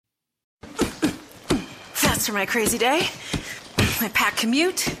plans for my crazy day. My packed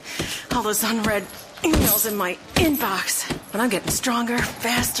commute, all those unread emails in my inbox. But I'm getting stronger,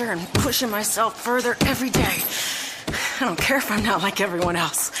 faster, and pushing myself further every day. I don't care if I'm not like everyone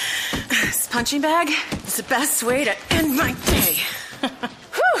else. This punching bag is the best way to end my day.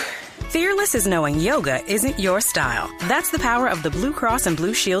 Whew. Fearless is knowing yoga isn't your style. That's the power of the Blue Cross and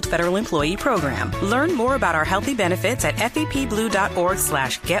Blue Shield Federal Employee Program. Learn more about our healthy benefits at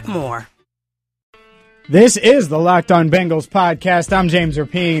fepblue.org/getmore. This is the Locked On Bengals podcast. I'm James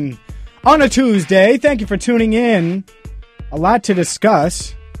Rapien. On a Tuesday, thank you for tuning in. A lot to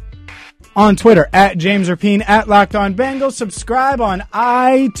discuss. On Twitter, at James Rapien, at Locked On Bengals. Subscribe on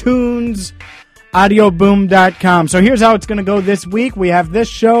iTunes, audioboom.com. So here's how it's going to go this week. We have this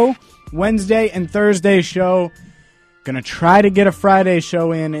show, Wednesday and Thursday show. Going to try to get a Friday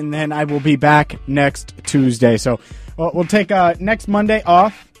show in, and then I will be back next Tuesday. So we'll take next Monday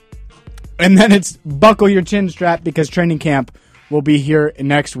off, and then it's buckle your chin strap because training camp will be here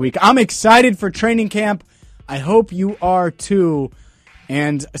next week. I'm excited for training camp. I hope you are too.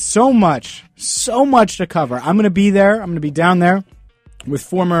 And so much to cover. I'm going to be there. I'm going to be down there with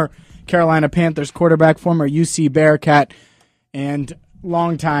former Carolina Panthers quarterback, former UC Bearcat, and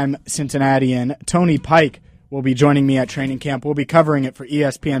longtime Cincinnatian Tony Pike will be joining me at training camp. We'll be covering it for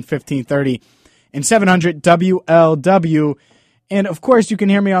ESPN 1530 and 700 WLW. And, of course, you can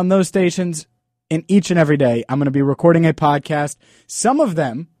hear me on those stations in each and every day. I'm going to be recording a podcast. Some of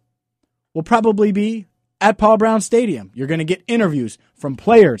them will probably be at Paul Brown Stadium. You're going to get interviews from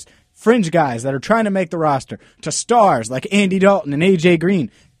players, fringe guys that are trying to make the roster, to stars like Andy Dalton and A.J. Green,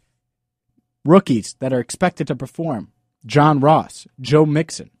 rookies that are expected to perform, John Ross, Joe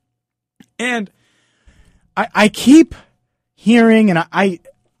Mixon. And I keep hearing, and I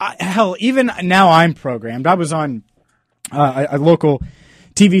hell, even now I'm programmed. I was on a local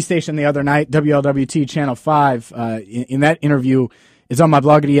TV station the other night, WLWT Channel 5. In that interview, is on my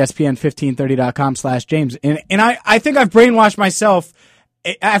blog at ESPN1530.com/James. And I think I've brainwashed myself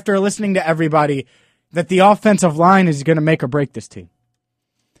after listening to everybody that the offensive line is going to make or break this team.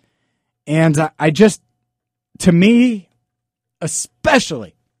 And to me,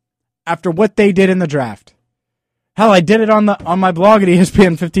 especially after what they did in the draft, hell, I did it on my blog at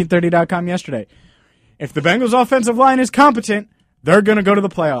ESPN1530.com yesterday. If the Bengals offensive line is competent, they're going to go to the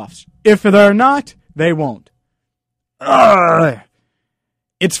playoffs. If they're not, they won't.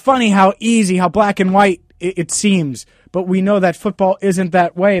 It's funny how easy, how black and white it seems, but we know that football isn't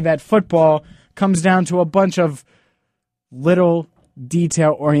that way. That football comes down to a bunch of little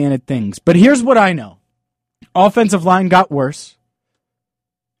detail-oriented things. But here's what I know. Offensive line got worse,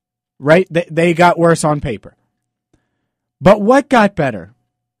 right? They got worse on paper. But what got better?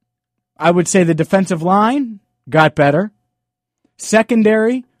 I would say the defensive line got better.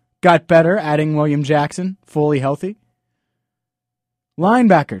 Secondary got better, adding William Jackson, fully healthy.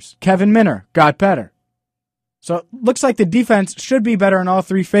 Linebackers, Kevin Minner, got better. So it looks like the defense should be better in all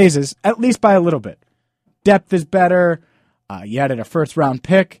three phases, at least by a little bit. Depth is better. You added a first-round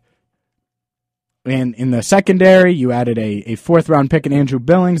pick. In the secondary, you added a fourth-round pick in Andrew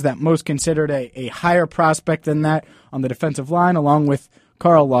Billings, that most considered a higher prospect than that on the defensive line, along with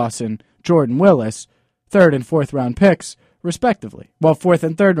Carl Lawson, Jordan Willis, third and fourth-round picks, respectively. Well, fourth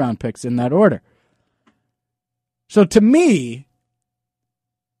and third-round picks in that order. So to me,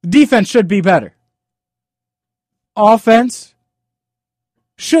 defense should be better. Offense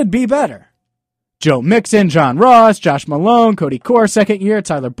should be better. Joe Mixon, John Ross, Josh Malone, Cody Core, second year,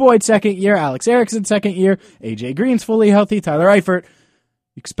 Tyler Boyd, second year, Alex Erickson, second year, A.J. Green's fully healthy, Tyler Eifert,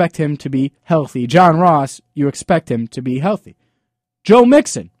 you expect him to be healthy. John Ross, you expect him to be healthy. Joe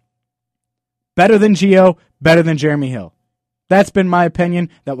Mixon, better than Gio, better than Jeremy Hill. That's been my opinion.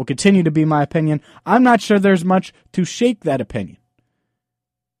 That will continue to be my opinion. I'm not sure there's much to shake that opinion.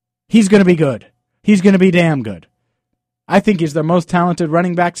 He's going to be good. He's going to be damn good. I think he's the most talented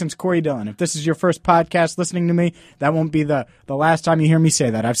running back since Corey Dillon. If this is your first podcast listening to me, that won't be the last time you hear me say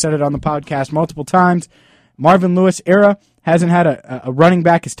that. I've said it on the podcast multiple times. Marvin Lewis era hasn't had a running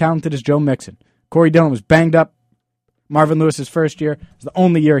back as talented as Joe Mixon. Corey Dillon was banged up. Marvin Lewis's first year was the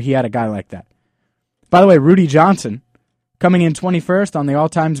only year he had a guy like that. By the way, Rudy Johnson coming in 21st on the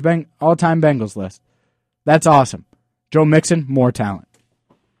all-time Bengals list. That's awesome. Joe Mixon, more talent.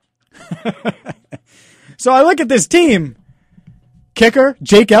 So I look at this team. Kicker,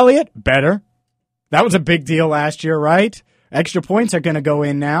 Jake Elliott, better. That was a big deal last year, right? Extra points are going to go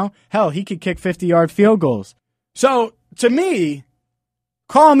in now. Hell, he could kick 50-yard field goals. So, to me,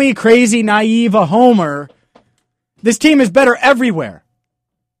 call me crazy, naive, a homer. This team is better everywhere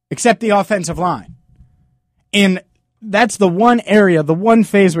except the offensive line. And that's the one area, the one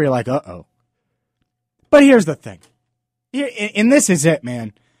phase where you're like, uh-oh. But here's the thing. And this is it,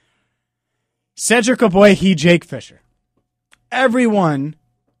 man. Cedric Ogbuehi, Jake Fisher. Everyone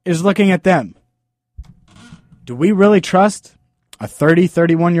is looking at them. Do we really trust a 30,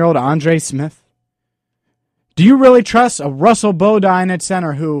 31-year-old Andre Smith? Do you really trust a Russell Bodine at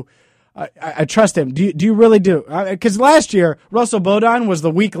center who I trust him? Do you really do? Because last year, Russell Bodine was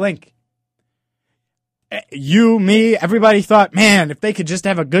the weak link. You, me, everybody thought, man, if they could just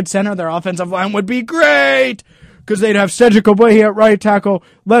have a good center, their offensive line would be great. Because they'd have Cedric Ogbuehi at right tackle,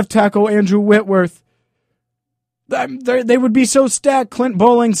 left tackle Andrew Whitworth. They would be so stacked. Clint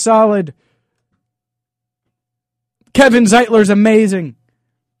Bowling solid. Kevin Zeitler's amazing.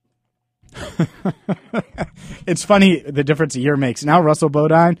 It's funny the difference a year makes. Now Russell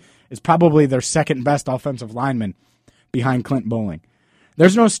Bodine is probably their second best offensive lineman behind Clint Bowling.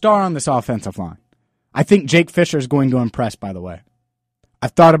 There's no star on this offensive line. I think Jake Fisher is going to impress, by the way.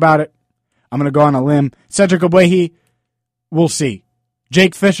 I've thought about it. I'm going to go on a limb. Cedric Ogbuehi, we'll see.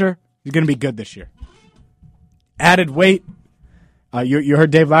 Jake Fisher is going to be good this year. Added weight. You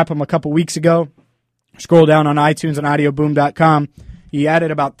heard Dave Lapham a couple weeks ago. Scroll down on iTunes and audioboom.com. He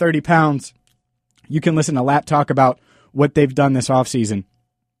added about 30 pounds. You can listen to Lap talk about what they've done this offseason.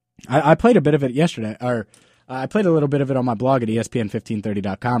 I played a bit of it yesterday, or I played a little bit of it on my blog at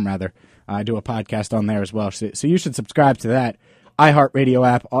ESPN1530.com, rather. I do a podcast on there as well, so you should subscribe to that iHeartRadio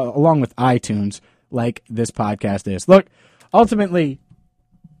app along with iTunes like this podcast is. Look, ultimately,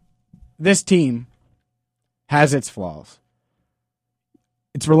 this team has its flaws.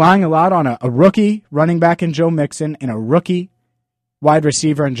 It's relying a lot on a rookie running back in Joe Mixon and a rookie wide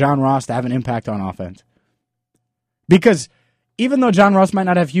receiver in John Ross to have an impact on offense. Because even though John Ross might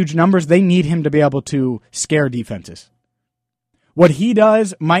not have huge numbers, they need him to be able to scare defenses. What he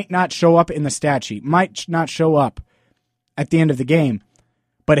does might not show up in the stat sheet, might not show up at the end of the game.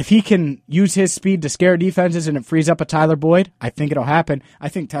 But if he can use his speed to scare defenses and it frees up a Tyler Boyd, I think it'll happen. I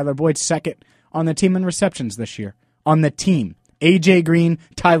think Tyler Boyd's second on the team in receptions this year. On the team. A.J. Green,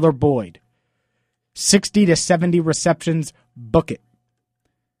 Tyler Boyd. 60 to 70 receptions, book it.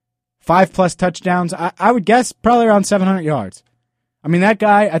 5+ touchdowns. I would guess probably around 700 yards. I mean, that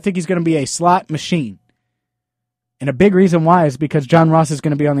guy, I think he's going to be a slot machine. And a big reason why is because John Ross is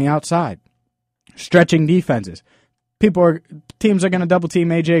going to be on the outside, stretching defenses. Teams are going to double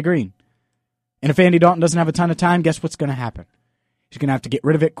team A.J. Green. And if Andy Dalton doesn't have a ton of time, guess what's going to happen? He's going to have to get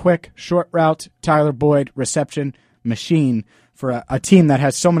rid of it quick. Short route, Tyler Boyd, reception machine for a team that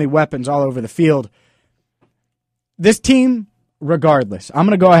has so many weapons all over the field. This team, regardless, I'm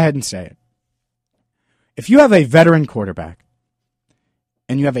going to go ahead and say it. If you have a veteran quarterback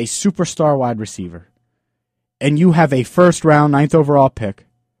and you have a superstar wide receiver and you have a first-round, 9th overall pick,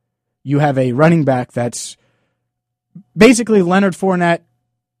 you have a running back that's basically Leonard Fournette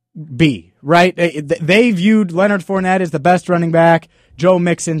B, right? They viewed Leonard Fournette as the best running back, Joe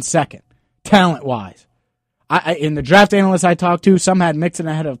Mixon second, talent-wise. In the draft analysts I talked to, some had Mixon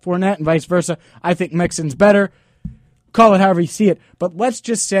ahead of Fournette and vice versa. I think Mixon's better. Call it however you see it. But let's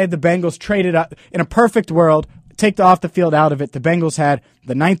just say the Bengals traded up. In a perfect world, take the off the field out of it, the Bengals had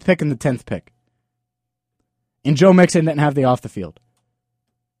the 9th pick and the 10th pick. And Joe Mixon didn't have the off the field.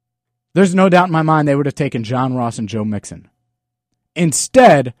 There's no doubt in my mind they would have taken John Ross and Joe Mixon.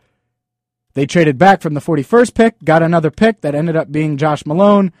 Instead, they traded back from the 41st pick, got another pick that ended up being Josh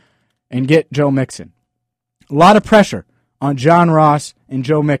Malone, and get Joe Mixon. A lot of pressure on John Ross and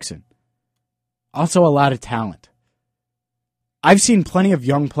Joe Mixon. Also a lot of talent. I've seen plenty of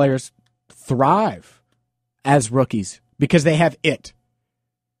young players thrive as rookies because they have it.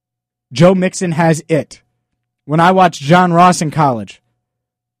 Joe Mixon has it. When I watch John Ross in college,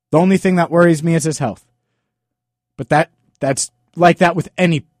 the only thing that worries me is his health. But that's like that with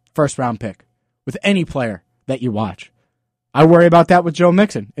any first-round pick, with any player that you watch. I worry about that with Joe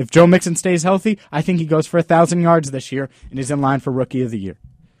Mixon. If Joe Mixon stays healthy, I think he goes for 1,000 yards this year and is in line for Rookie of the Year.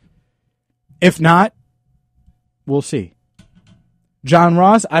 If not, we'll see. John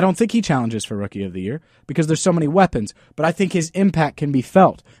Ross, I don't think he challenges for Rookie of the Year because there's so many weapons, but I think his impact can be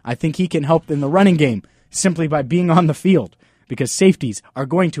felt. I think he can help in the running game simply by being on the field because safeties are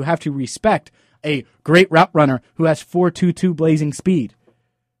going to have to respect a great route runner who has 4.22 blazing speed.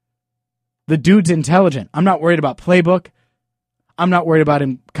 The dude's intelligent. I'm not worried about playbook. I'm not worried about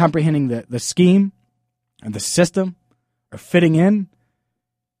him comprehending the scheme and the system or fitting in.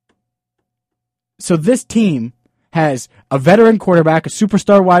 So this team has a veteran quarterback, a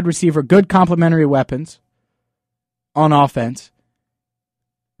superstar wide receiver, good complementary weapons on offense.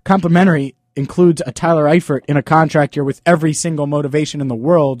 Complementary includes a Tyler Eifert in a contract year with every single motivation in the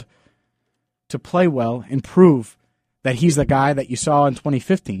world to play well and prove that he's the guy that you saw in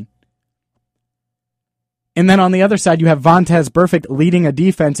 2015. And then on the other side, you have Vontaze Burfict leading a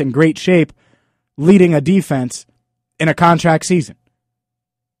defense in great shape, leading a defense in a contract season.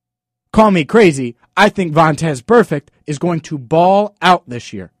 Call me crazy. I think Vontaze Burfict is going to ball out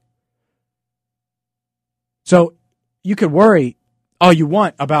this year. So you could worry all you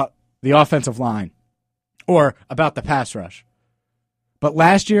want about the offensive line or about the pass rush. But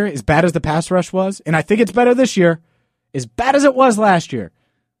last year, as bad as the pass rush was, and I think it's better this year, as bad as it was last year,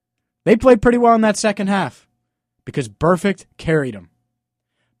 they played pretty well in that second half because Burfict carried them.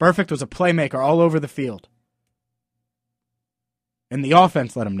 Burfict was a playmaker all over the field. And the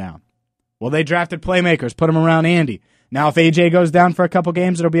offense let him down. Well, they drafted playmakers, put him around Andy. Now, if AJ goes down for a couple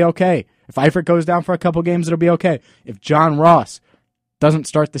games, it'll be okay. If Eifert goes down for a couple games, it'll be okay. If John Ross doesn't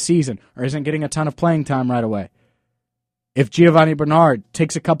start the season or isn't getting a ton of playing time right away. If Giovanni Bernard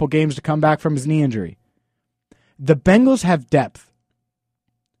takes a couple games to come back from his knee injury. The Bengals have depth.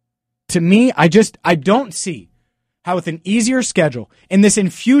 To me, I don't see how with an easier schedule and this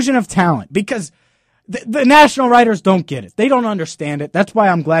infusion of talent, because the national writers don't get it. They don't understand it. That's why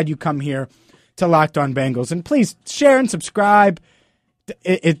I'm glad you come here to Locked On Bengals. And please share and subscribe.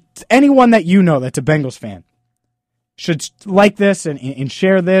 It's anyone that you know that's a Bengals fan should like this and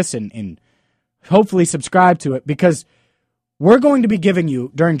share this and hopefully subscribe to it, because we're going to be giving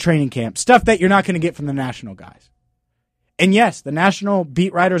you during training camp stuff that you're not going to get from the national guys. And yes, the national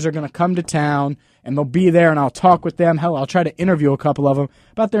beat writers are going to come to town, and they'll be there, and I'll talk with them. Hell, I'll try to interview a couple of them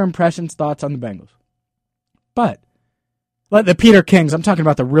about their impressions, thoughts on the Bengals. But let the Peter Kings, I'm talking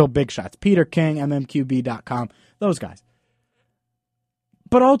about the real big shots, Peter King, mmqb.com, those guys.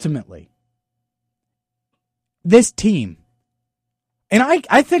 But ultimately, this team, and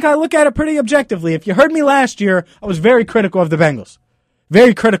I think I look at it pretty objectively. If you heard me last year, I was very critical of the Bengals.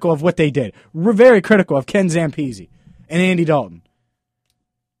 Very critical of what they did. We're very critical of Ken Zampese and Andy Dalton.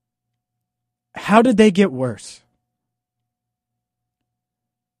 How did they get worse?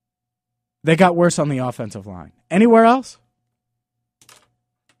 They got worse on the offensive line. Anywhere else?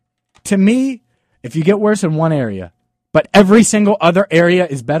 To me, if you get worse in one area, but every single other area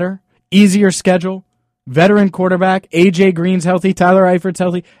is better, easier schedule, veteran quarterback, A.J. Green's healthy, Tyler Eifert's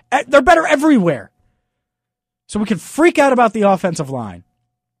healthy, they're better everywhere. So we could freak out about the offensive line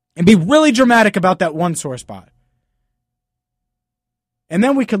and be really dramatic about that one sore spot. And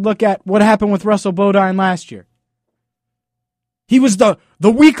then we could look at what happened with Russell Bodine last year. He was the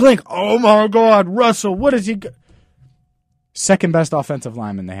weak link. Oh, my God, Russell, what is he? Second best offensive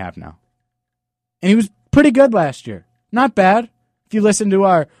lineman they have now. And he was pretty good last year. Not bad. If you listen to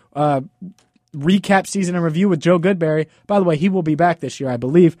our recap season and review with Joe Goodberry, by the way, he will be back this year, I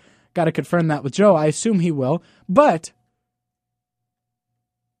believe. Got to confirm that with Joe. I assume he will. But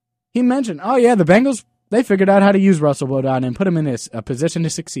he mentioned, oh, yeah, the Bengals, they figured out how to use Russell Bodine and put him in a position to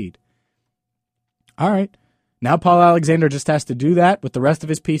succeed. All right. Now Paul Alexander just has to do that with the rest of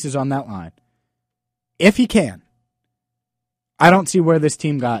his pieces on that line. If he can. I don't see where this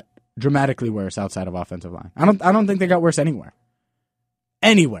team got dramatically worse outside of offensive line. I don't think they got worse anywhere.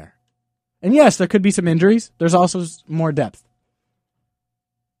 Anywhere. And yes, there could be some injuries. There's also more depth.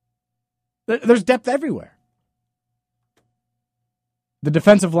 There's depth everywhere. The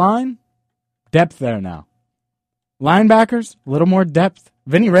defensive line, depth there now. Linebackers, a little more depth.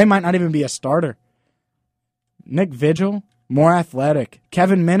 Vinny Ray might not even be a starter. Nick Vigil, more athletic.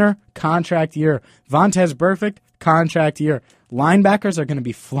 Kevin Minner, contract year. Vontaze Burfict, contract year. Linebackers are going to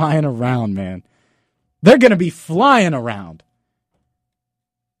be flying around, man. They're going to be flying around.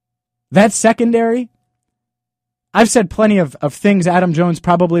 That secondary, I've said plenty of things Adam Jones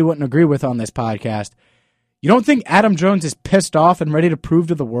probably wouldn't agree with on this podcast. You don't think Adam Jones is pissed off and ready to prove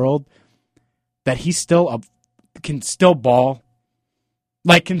to the world that he can still ball?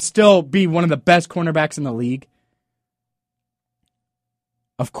 Like, can still be one of the best cornerbacks in the league?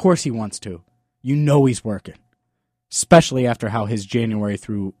 Of course he wants to. You know he's working. Especially after how his January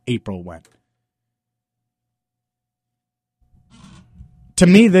through April went. To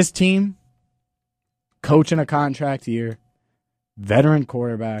me, this team, coach in a contract year, veteran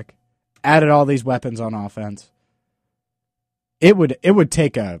quarterback, added all these weapons on offense. It would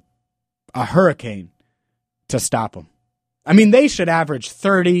take a hurricane to stop them. I mean, they should average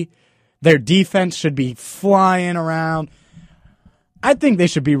 30. Their defense should be flying around. I think they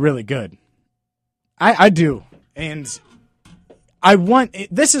should be really good. I do. And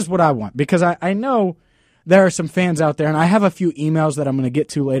this is what I want, because I know there are some fans out there, and I have a few emails that I'm going to get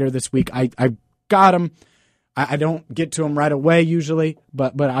to later this week. I got them. I don't get to them right away usually,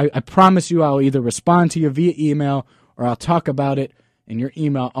 but I promise you I'll either respond to you via email or I'll talk about it in your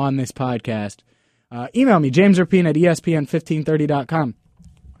email on this podcast. Email me, jamesrapine at espn1530.com.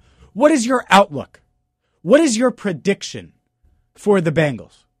 What is your outlook? What is your prediction for the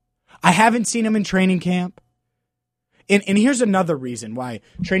Bengals? I haven't seen them in training camp. And here's another reason why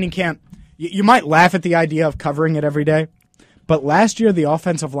training camp, you might laugh at the idea of covering it every day, but last year the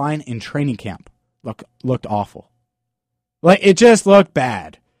offensive line in training camp looked awful. Like, it just looked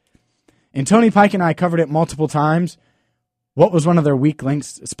bad. And Tony Pike and I covered it multiple times. What was one of their weak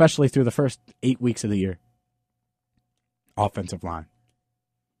links, especially through the first 8 weeks of the year? Offensive line.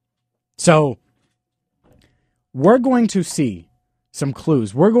 So, we're going to see some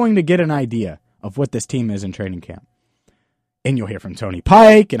clues. We're going to get an idea of what this team is in training camp. And you'll hear from Tony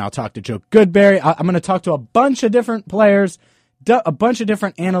Pike, and I'll talk to Joe Goodberry. I'm going to talk to a bunch of different players, a bunch of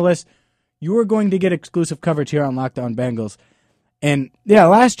different analysts. You are going to get exclusive coverage here on Locked On Bengals. And, yeah,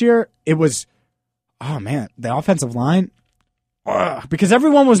 last year it was, the offensive line, because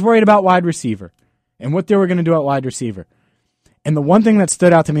everyone was worried about wide receiver and what they were going to do at wide receiver. And the one thing that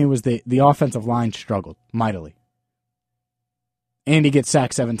stood out to me was the offensive line struggled mightily. Andy gets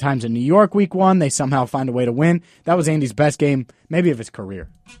sacked 7 times in New York week 1. They somehow find a way to win. That was Andy's best game, maybe of his career.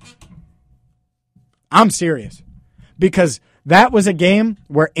 I'm serious. Because that was a game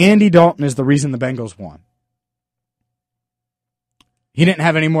where Andy Dalton is the reason the Bengals won. He didn't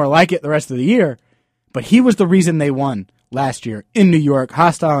have any more like it the rest of the year, but he was the reason they won last year in New York,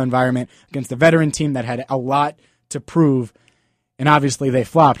 hostile environment against a veteran team that had a lot to prove, and obviously they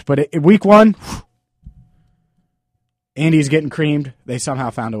flopped. But week 1, Andy's getting creamed. They somehow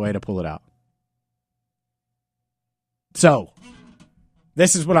found a way to pull it out. So,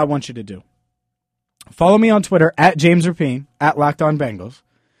 this is what I want you to do. Follow me on Twitter at James Rapien, at Locked On Bengals.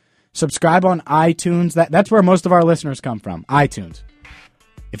 Subscribe on iTunes. That's where most of our listeners come from, iTunes.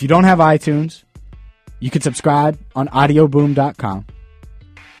 If you don't have iTunes, you can subscribe on audioboom.com.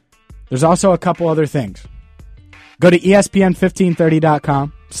 There's also a couple other things. Go to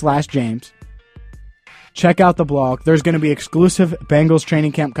ESPN1530.com/James. Check out the blog. There's going to be exclusive Bengals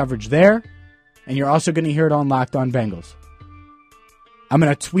training camp coverage there, and you're also going to hear it on Locked On Bengals. I'm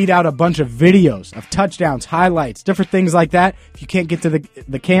going to tweet out a bunch of videos of touchdowns, highlights, different things like that. If you can't get to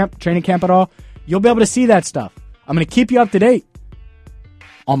the camp, training camp at all, you'll be able to see that stuff. I'm going to keep you up to date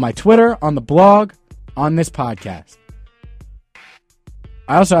on my Twitter, on the blog, on this podcast.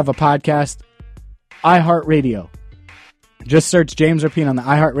 I also have a podcast, iHeartRadio. Just search James Rapien on the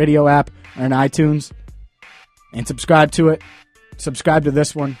iHeartRadio app or in iTunes and subscribe to it. Subscribe to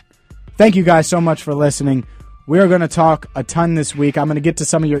this one. Thank you guys so much for listening. We are going to talk a ton this week. I'm going to get to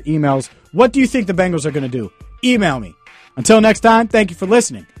some of your emails. What do you think the Bengals are going to do? Email me. Until next time, thank you for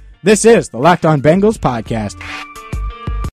listening. This is the Locked On Bengals podcast.